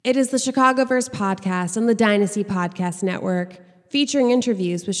It is the Chicagoverse podcast on the Dynasty Podcast Network, featuring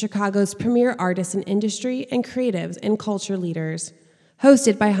interviews with Chicago's premier artists in industry and creatives and culture leaders.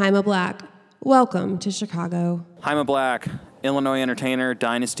 Hosted by Jaime Black. Welcome to Chicago. Jaime Black, Illinois entertainer,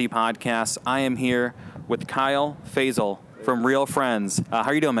 Dynasty Podcast. I am here with Kyle Faisal from Real Friends. How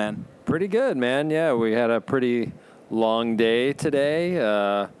are you doing, man? Pretty good, man. Yeah, we had a pretty long day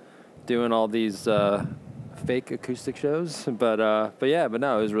today, doing all these fake acoustic shows, but no,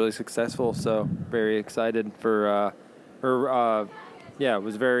 it was really successful. So very excited for,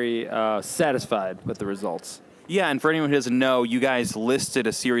 was very satisfied with the results. Yeah, and for anyone who doesn't know, you guys listed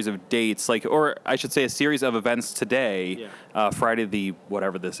a series of dates, or I should say a series of events today, Friday the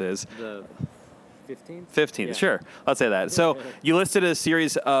whatever this is. The 15th? 15th, yeah. Sure. Let's say that. So you listed a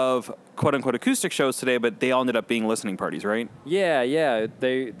series of quote-unquote acoustic shows today, but they all ended up being listening parties, right? Yeah.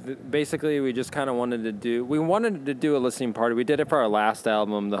 Basically, we just kind of wanted to do a listening party. We did it for our last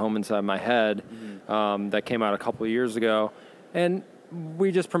album, The Home Inside My Head, that came out a couple of years ago. And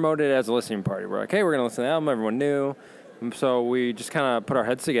we just promoted it as a listening party. We're like, hey, we're going to listen to the album. Everyone knew. And so we just kind of put our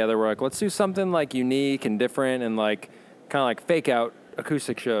heads together. We're like, let's do something like unique and different and like kind of like fake out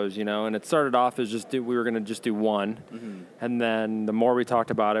acoustic shows, you know. And it started off as we were going to just do one. And then the more we talked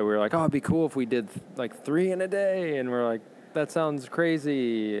about it, we were like, oh, it'd be cool if we did like 3 in a day. And we're like, that sounds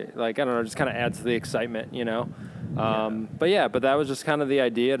crazy. Like, I don't know, just kind of adds to the excitement, you know. But that was just kind of the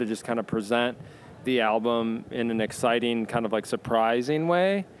idea, to just kind of present the album in an exciting, kind of like surprising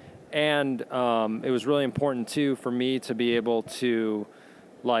way. And it was really important too for me to be able to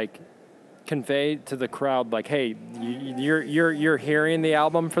like convey to the crowd, like, hey, you're hearing the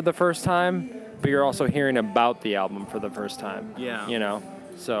album for the first time, but you're also hearing about the album for the first time. Yeah. You know,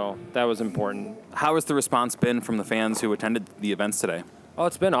 so that was important. How has the response been from the fans who attended the events today? Oh,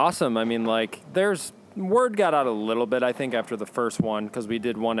 it's been awesome. I mean, like, word got out a little bit, I think, after the first one, because we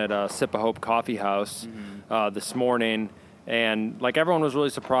did one at a Sip of Hope Coffee House this morning, and like everyone was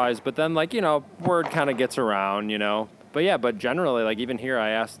really surprised. But then, like, you know, word kind of gets around, you know. But generally, like, even here, I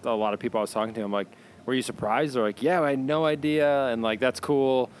asked a lot of people I was talking to, I'm like, were you surprised? They're like, yeah, I had no idea, and like that's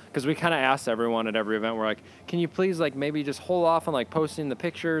cool, because we kind of asked everyone at every event, we're like, can you please like maybe just hold off on like posting the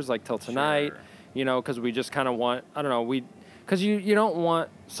pictures like till tonight, sure. You know, because we just kind of want, I don't know, because you don't want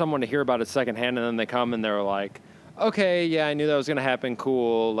someone to hear about it secondhand and then they come and they're like, okay, yeah, I knew that was going to happen,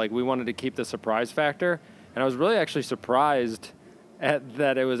 cool. Like, we wanted to keep the surprise factor. And I was really actually surprised at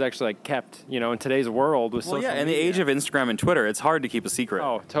that it was actually like kept, you know, in today's world with social media. In the age of Instagram and Twitter, it's hard to keep a secret.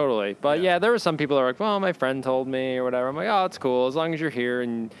 Oh, totally. But yeah, there were some people that were like, well, my friend told me or whatever. I'm like, oh, it's cool. As long as you're here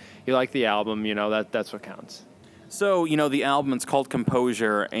and you like the album, you know, that's what counts. So, you know, the album, it's called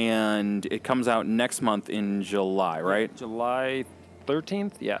Composure, and it comes out next month in July, right? July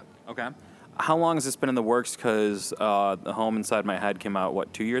 13th? Yeah. Okay. How long has this been in the works? Because The Home Inside My Head came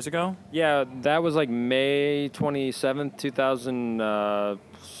out, 2 years ago? Yeah, that was like May 27th,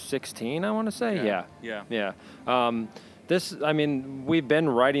 2016, I want to say. Yeah. We've been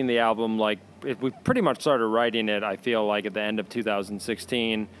writing the album, like, we pretty much started writing it, I feel like, at the end of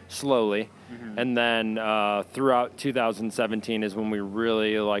 2016, slowly. And then throughout 2017 is when we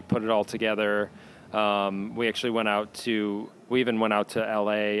really, like, put it all together. We actually we even went out to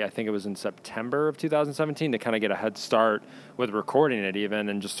LA, I think it was in September of 2017, to kind of get a head start with recording it even,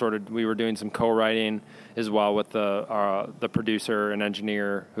 and just we were doing some co-writing as well with the producer and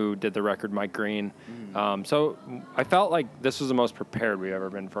engineer who did the record, Mike Green. So I felt like this was the most prepared we've ever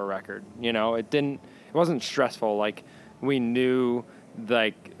been for a record. You know, it wasn't stressful. Like, we knew,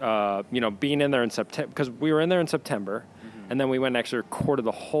 like, being in there in September, because we were in there in September, and then we went and actually recorded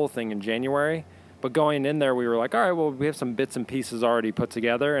the whole thing in January. But going in there, we were like, all right, well, we have some bits and pieces already put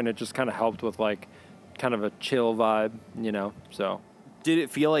together, and it just kind of helped with, like, kind of a chill vibe, you know, so. Did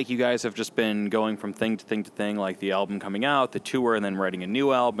it feel like you guys have just been going from thing to thing to thing, like the album coming out, the tour, and then writing a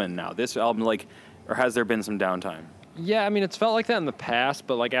new album, and now this album, like, or has there been some downtime? Yeah, I mean, it's felt like that in the past,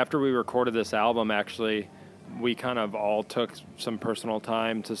 but, like, after we recorded this album, actually, we kind of all took some personal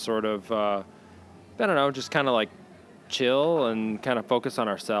time to sort of, I don't know, just kind of, like, chill and kind of focus on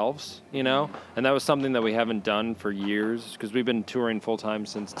ourselves, you know? And that was something that we haven't done for years, because we've been touring full-time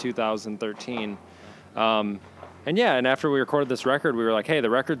since 2013. And after we recorded this record, we were like, hey, the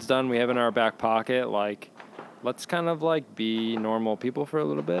record's done. We have it in our back pocket. Like, let's kind of, like, be normal people for a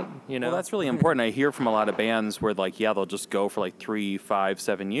little bit, you know? Well, that's really important. I hear from a lot of bands where, like, they'll just go for, like, 3, 5,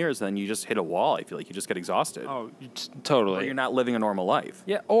 7 years, and then you just hit a wall. I feel like you just get exhausted. Oh, totally. Or you're not living a normal life.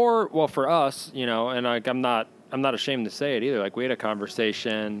 Yeah, or, well, for us, you know, and, like, I'm not ashamed to say it either. Like, we had a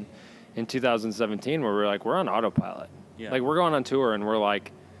conversation in 2017 where we were like, we're on autopilot. Yeah. Like, we're going on tour and we're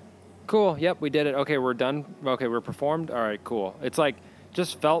like, cool, yep, we did it. Okay, we're done. Okay, we're performed. All right, cool. It's like,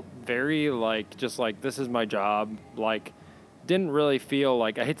 just felt very like, just like, this is my job. Like, didn't really feel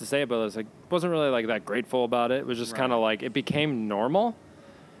like, I hate to say it, but it was like, wasn't really like that grateful about it. It was just kind of like, it became normal.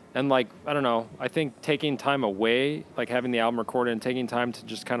 And like, I don't know, I think taking time away, like having the album recorded and taking time to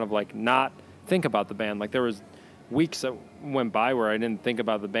just kind of like not think about the band. Like there was weeks that went by where I didn't think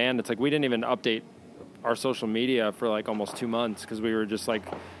about the band. It's like we didn't even update our social media for like almost 2 months because we were just like,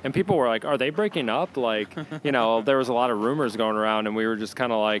 and people were like, are they breaking up? Like, you know, there was a lot of rumors going around and we were just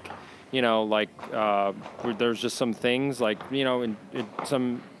kind of like, you know, like there's just some things like, you know, in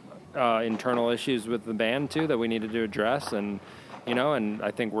some internal issues with the band too that we needed to address. And, you know, and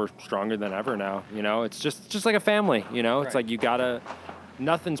I think we're stronger than ever now, you know, it's just like a family, you know, it's like you gotta,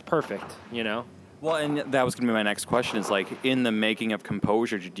 nothing's perfect, you know. Well, and that was going to be my next question is like, in the making of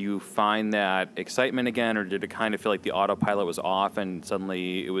Composure, did you find that excitement again, or did it kind of feel like the autopilot was off and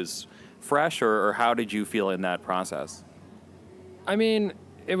suddenly it was fresh, or how did you feel in that process? I mean,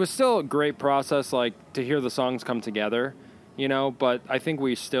 it was still a great process, like, to hear the songs come together, you know, but I think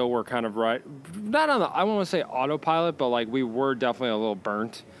we still were kind of not on the, I won't want to say autopilot, but like we were definitely a little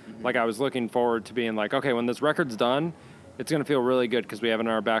burnt. Mm-hmm. Like I was looking forward to being like, okay, when this record's done, it's going to feel really good because we have it in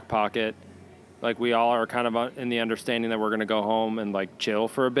our back pocket. Like, we all are kind of in the understanding that we're going to go home and, like, chill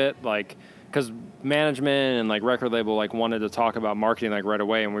for a bit. Like, because management and, like, record label, like, wanted to talk about marketing, like, right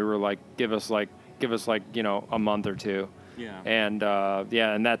away. And we were like, give us, you know, a month or two. Yeah. And,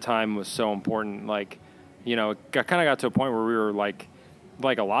 and that time was so important. Like, you know, it kind of got to a point where we were, like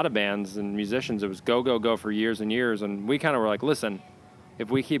a lot of bands and musicians, it was go for years and years. And we kind of were like, listen,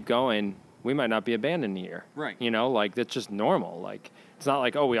 if we keep going, we might not be a band in a year. Right. You know, like, that's just normal. Like, it's not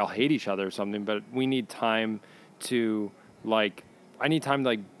like, oh, we all hate each other or something, but we need time to, like, I need time to,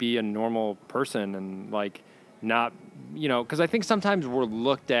 like, be a normal person and, like, not, you know, because I think sometimes we're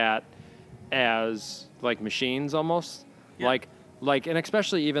looked at as, like, machines almost. Yeah. Like, and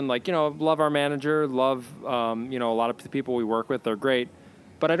especially even, like, you know, love our manager, love, you know, a lot of the people we work with, they're great.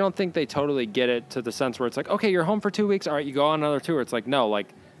 But I don't think they totally get it to the sense where it's like, okay, you're home for 2 weeks. All right, you go on another tour. It's like, no, like,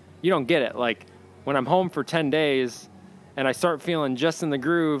 you don't get it. Like, when I'm home for 10 days and I start feeling just in the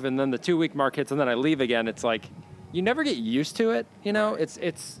groove and then the 2 week mark hits and then I leave again, it's like, you never get used to it. You know, it's,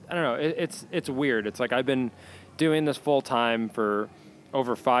 I don't know. It's weird. It's like, I've been doing this full time for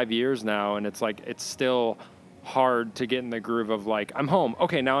over 5 years now. And it's like, it's still hard to get in the groove of like, I'm home.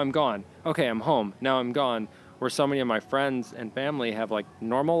 Okay, now I'm gone. Okay, I'm home. Now I'm gone. Where so many of my friends and family have like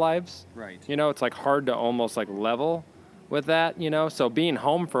normal lives. Right. You know, it's like hard to almost like level with that, you know? So being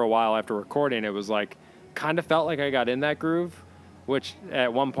home for a while after recording, it was like, kind of felt like I got in that groove, which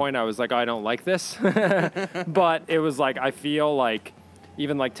at one point I was like, oh, I don't like this. But it was like, I feel like,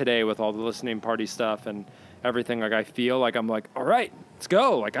 even like today with all the listening party stuff and everything, like I feel like I'm like, all right, let's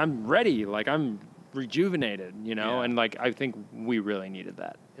go. Like I'm ready. Like I'm rejuvenated, you know? Yeah. And like, I think we really needed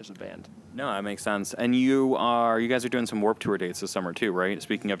that as a band. No, that makes sense. And you guys are doing some Warped Tour dates this summer too, right?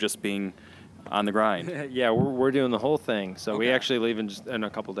 Speaking of just being on the grind. Yeah, we're doing the whole thing. So we actually leave in a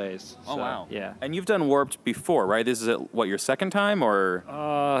couple days. Oh, so, wow. Yeah. And you've done Warped before, right? This is, your second time,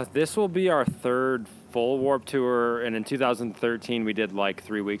 or? This will be our third full Warped Tour, and in 2013 we did like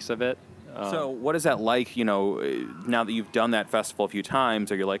 3 weeks of it. So what is that like, you know, now that you've done that festival a few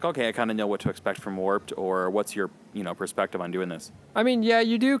times, are you like, okay, I kind of know what to expect from Warped, or what's your, you know, perspective on doing this? I mean, yeah,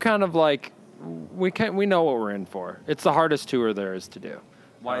 you do kind of like, we know what we're in for. It's the hardest tour there is to do.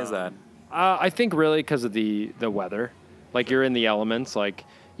 Why is that? I think really because of the weather. Like, you're in the elements. Like,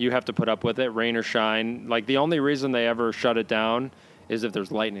 you have to put up with it, rain or shine. Like, the only reason they ever shut it down is if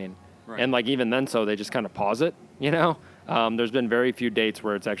there's lightning. Right. And, like, even then, so they just kind of pause it, you know? There's been very few dates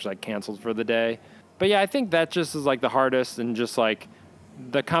where it's actually, like, canceled for the day. But, yeah, I think that just is, like, the hardest, and just, like,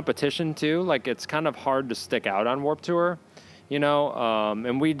 the competition, too. Like, it's kind of hard to stick out on Warped Tour, you know?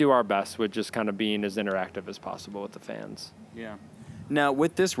 And we do our best with just kind of being as interactive as possible with the fans. Yeah. Now,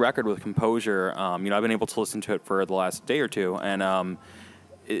 with this record, with Composure, you know, I've been able to listen to it for the last day or two, and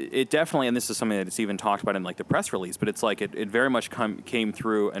it definitely, and this is something that's even talked about in, like, the press release, but it's like it very much came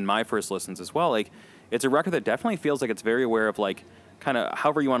through in my first listens as well. Like, it's a record that definitely feels like it's very aware of, like, kind of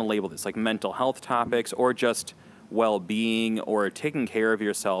however you want to label this, like mental health topics, or just well-being, or taking care of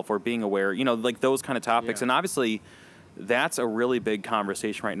yourself, or being aware, you know, like those kind of topics. Yeah. And obviously, that's a really big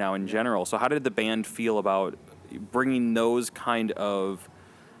conversation right now in general. So how did the band feel about bringing those kind of,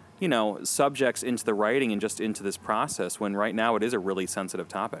 you know, subjects into the writing and just into this process, when right now it is a really sensitive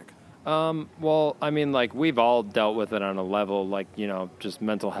topic? Well, I mean, like, we've all dealt with it on a level, like, you know, just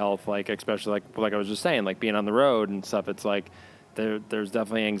mental health, like, especially like I was just saying, like being on the road and stuff. It's like there's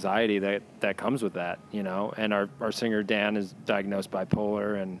definitely anxiety that comes with that, you know. And our singer Dan is diagnosed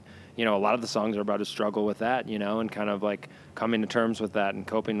bipolar, and a lot of the songs are about a struggle with that, and kind of like coming to terms with that and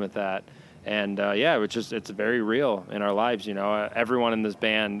coping with that. And it's very real in our lives. Everyone in this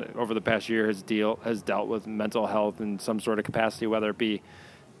band over the past year has dealt with mental health in some sort of capacity, whether it be,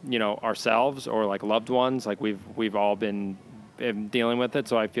 ourselves or like loved ones. Like we've all been dealing with it.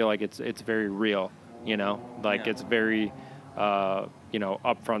 So I feel like it's very real, it's very,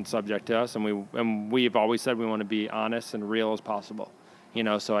 upfront subject to us. And we've always said we want to be honest and real as possible,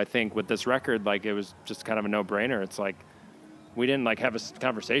 so I think with this record, like it was just kind of a no-brainer. It's like, we didn't like have a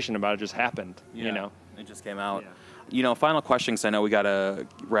conversation about it; just happened. It just came out. Yeah. Final question, because I know we got to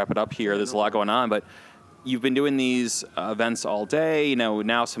wrap it up here. There's a lot going on, but you've been doing these events all day.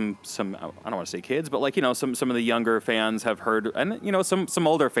 Now some I don't want to say kids, but like some of the younger fans have heard, and some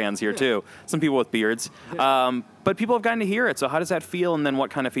older fans here too. Some people with beards, but people have gotten to hear it. So how does that feel? And then what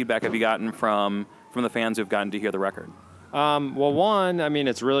kind of feedback have you gotten from the fans who've gotten to hear the record? Well, one,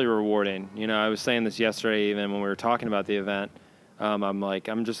 it's really rewarding. I was saying this yesterday, even when we were talking about the event.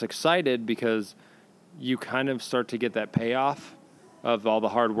 I'm just excited because you kind of start to get that payoff of all the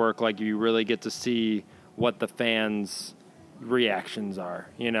hard work. Like you really get to see what the fans' reactions are,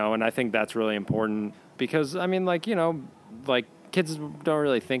 and I think that's really important because, kids don't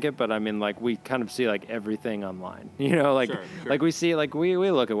really think it, but we kind of see like everything online, Sure. Like we see, like we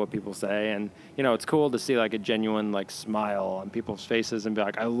look at what people say, and, it's cool to see like a genuine like smile on people's faces and be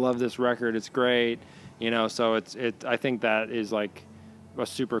like, I love this record. It's great. So I think that is like a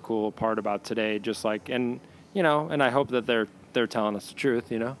super cool part about today, just like, and I hope that they're telling us the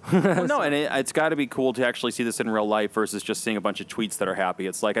truth, Well, no, and it's got to be cool to actually see this in real life versus just seeing a bunch of tweets that are happy.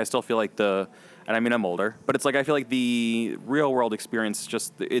 It's like, I still feel like I'm older, but it's like, I feel like the real world experience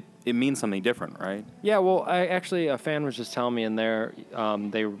just, it means something different, right? Yeah, well, a fan was just telling me in there,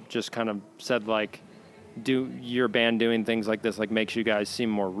 they just kind of said like, your band doing things like this, like makes you guys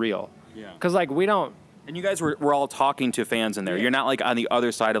seem more real. Yeah. Cause like we don't, and you guys were all talking to fans in there. Yeah. You're not like on the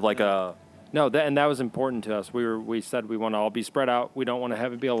other side of like a... No, and that was important to us. We said we want to all be spread out. We don't want to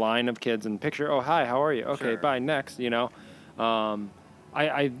have it be a line of kids and picture, oh, hi, how are you? Okay, sure. Bye, next, I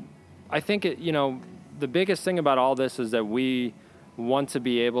think the biggest thing about all this is that we want to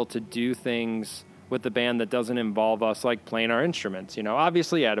be able to do things with the band that doesn't involve us like playing our instruments.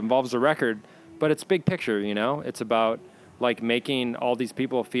 Obviously, it involves the record, but it's big picture, It's about like making all these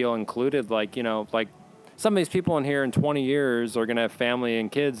people feel included, like, like some of these people in here in 20 years are going to have family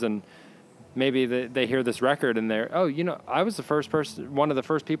and kids, and maybe they hear this record and they're, I was one of the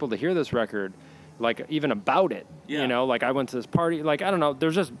first people to hear this record, like even about it, like I went to this party, like, I don't know,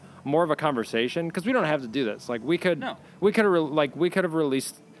 there's just more of a conversation because we don't have to do this. Like we could have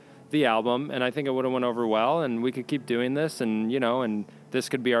released the album and I think it would have went over well and we could keep doing this and, and this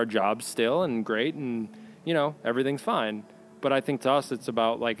could be our job still and great and, everything's fine. But I think to us, it's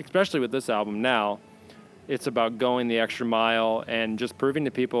about like, especially with this album now, it's about going the extra mile and just proving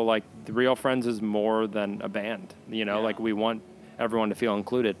to people like the Real Friends is more than a band, like we want everyone to feel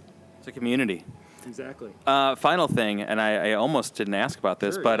included. It's a community. Exactly. Final thing, and I almost didn't ask about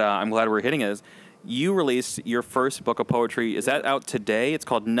this, sure, but I'm glad we're hitting it, is you released your first book of poetry. Is that out today? It's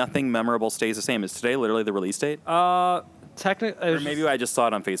called Nothing Memorable Stays the Same. Is today literally the release date? Technically. Or maybe I just saw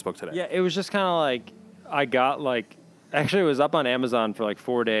it on Facebook today. Yeah, it was just kind of like, I got like, actually it was up on Amazon for like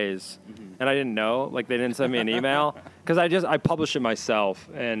 4 days, and I didn't know, like they didn't send me an email, because I published it myself,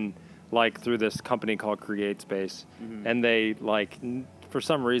 and like through this company called CreateSpace, and they like, for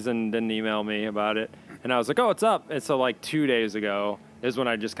some reason didn't email me about it, and I was like, oh, it's up, and so like 2 days ago is when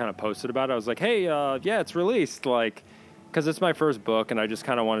I just kind of posted about it. I was like, hey, yeah, it's released, like, because it's my first book, and I just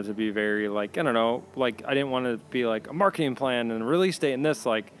kind of wanted to be very like, I don't know, like I didn't want to be like a marketing plan and a release date and this,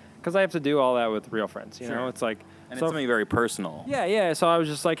 like, because I have to do all that with Real Friends, you know, it's like, and it's something very personal. Yeah. So I was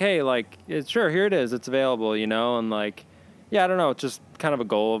just like, hey, like, sure, here it is. It's available, and like, yeah, I don't know. It's just kind of a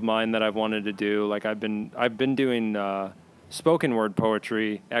goal of mine that I've wanted to do. Like, I've been doing spoken word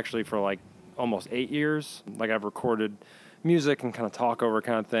poetry actually for like almost 8 years. Like, I've recorded music and kind of talk over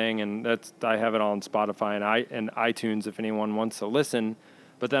kind of thing, and I have it all on Spotify and iTunes if anyone wants to listen.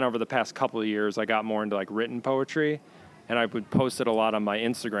 But then over the past couple of years, I got more into like written poetry, and I would post it a lot on my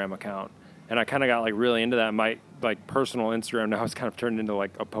Instagram account. And I kind of got like really into that. My like personal Instagram now has kind of turned into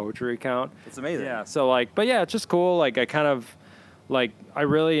like a poetry account. It's amazing. Yeah. So like, but yeah, it's just cool. Like I kind of like, I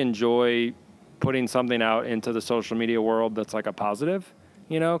really enjoy putting something out into the social media world that's like a positive,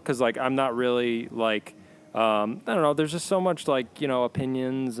 cause like I'm not really like, I don't know, there's just so much like,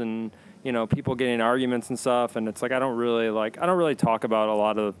 opinions and, people getting arguments and stuff. And it's like, I don't really talk about a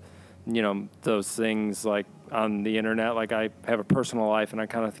lot of, those things like on the internet. Like I have a personal life and I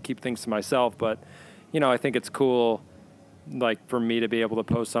kind of keep things to myself, but I think it's cool like for me to be able to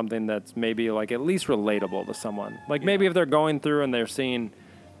post something that's maybe like at least relatable to someone. Like maybe if they're going through and they're seeing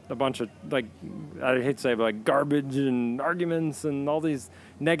a bunch of, like, I hate to say, but like garbage and arguments and all these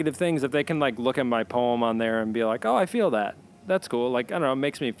negative things, if they can like look at my poem on there and be like, oh, I feel that. That's cool. Like, I don't know, it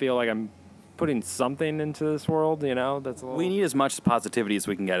makes me feel like I'm putting something into this world, you know? That's a little... We need as much positivity as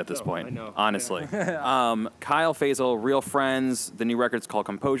we can get at this point. I know. Honestly. Kyle Faisal, Real Friends. The new record's called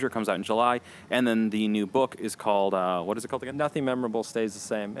Composure, comes out in July, and then the new book is called what is it called again? Nothing Memorable Stays the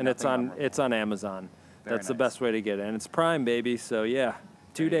Same, and it's on Amazon. That's the best way to get it, and it's Prime, baby. So yeah,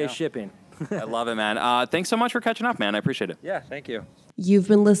 2-day shipping. I love it, man. Thanks so much for catching up, man. I appreciate it. Yeah, thank you. You've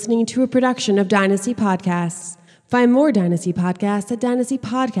been listening to a production of Dynasty Podcasts. Find more Dynasty Podcasts at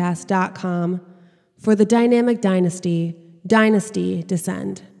dynastypodcast.com. For the dynamic dynasty, Dynasty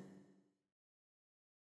Descend.